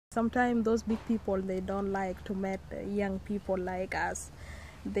Sometimes those big people, they don't like to meet young people like us.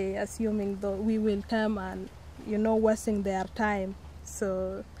 They assuming that we will come and, wasting their time.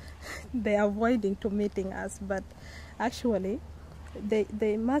 So they are avoiding to meeting us. But actually,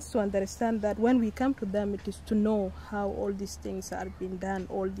 they must understand that when we come to them, it is to know how all these things are being done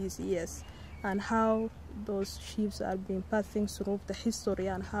all these years, and how those chiefs are being passing through the history,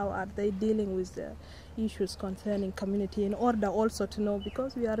 and how are they dealing with the issues concerning community, in order also to know,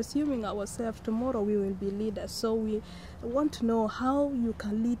 because we are assuming ourselves tomorrow we will be leaders. So we want to know how you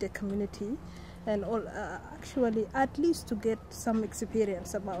can lead a community, and all, actually at least to get some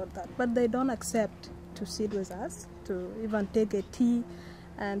experience about that. But they don't accept to sit with us, to even take a tea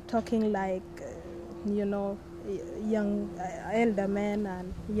and talking like, young elder men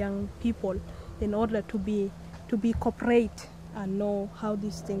and young people, in order to be cooperate and know how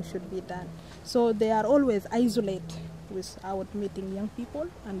these things should be done. So they are always isolated without meeting young people,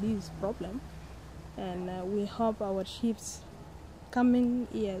 and this is a problem. And we hope our chiefs coming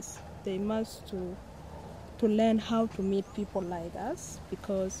years, they must to learn how to meet people like us,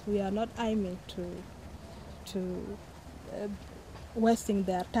 because we are not aiming to wasting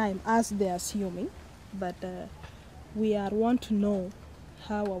their time as they are assuming, but we are want to know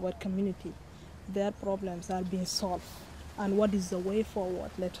how our community, their problems are being solved, and what is the way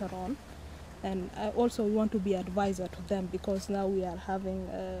forward later on. And also we want to be advisor to them, because now we are having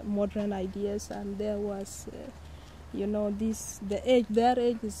modern ideas, and there was their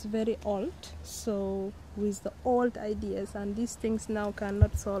age is very old. So with the old ideas and these things now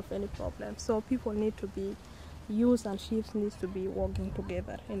cannot solve any problem. So people need to be, youth and chiefs needs to be working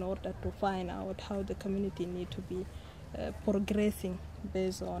together in order to find out how the community need to be progressing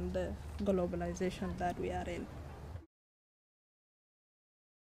based on the globalization that we are in.